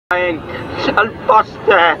And bust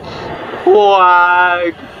that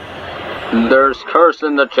flag. There's curse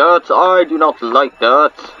in the chat. I do not like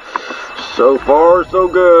that. So far, so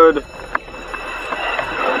good.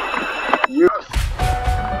 Yes.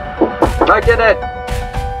 I did it.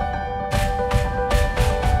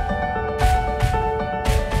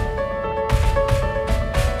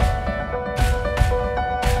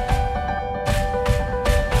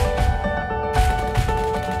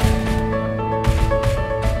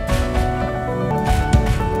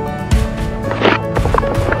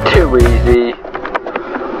 Too easy.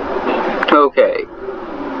 Okay.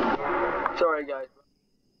 Sorry, guys.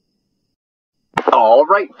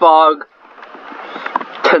 Alright, Fog.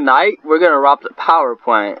 Tonight, we're gonna rob the power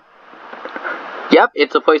plant. Yep,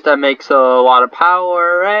 it's a place that makes a lot of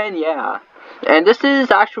power, and yeah. And this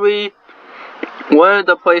is actually one of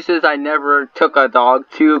the places I never took a dog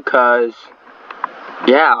to, cause,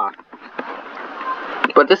 yeah.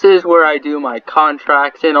 But this is where I do my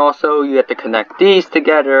contracts, and also you have to connect these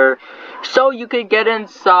together, so you can get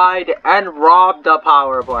inside and rob the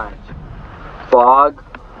power plant. Fog.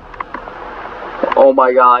 Oh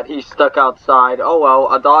my god, he's stuck outside. Oh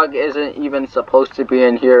well, a dog isn't even supposed to be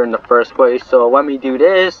in here in the first place, so let me do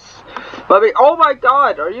this. Oh my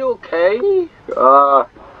god, are you okay?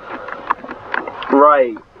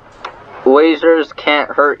 Right. Lasers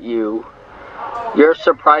can't hurt you. You're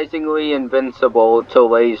surprisingly invincible to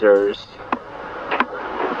lasers.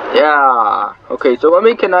 Yeah. Okay, so let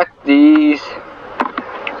me connect these.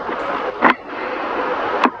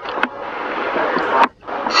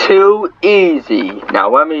 Too easy. Now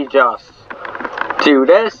let me just do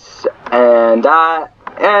this and that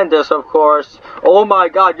and this, of course. Oh my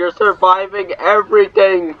god, you're surviving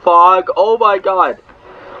everything, Fog. Oh my god.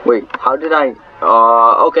 Wait, how did I...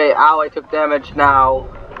 okay, ow, I took damage now.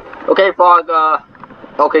 Okay, Fog,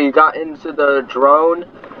 okay, you got into the drone.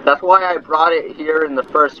 That's why I brought it here in the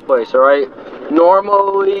first place, alright?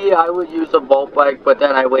 Normally, I would use a volt bike, but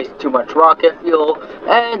then I waste too much rocket fuel.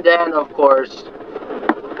 And then, of course...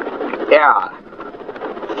 yeah,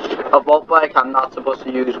 a volt bike I'm not supposed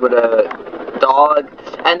to use with a dog,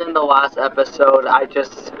 and in the last episode I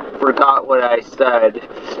just forgot what I said,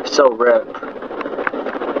 so rip.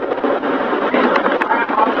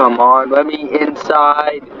 Come on, let me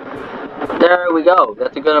inside. There we go,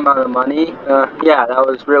 that's a good amount of money. Yeah, that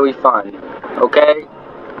was really fun, okay?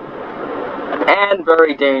 And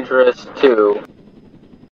very dangerous too.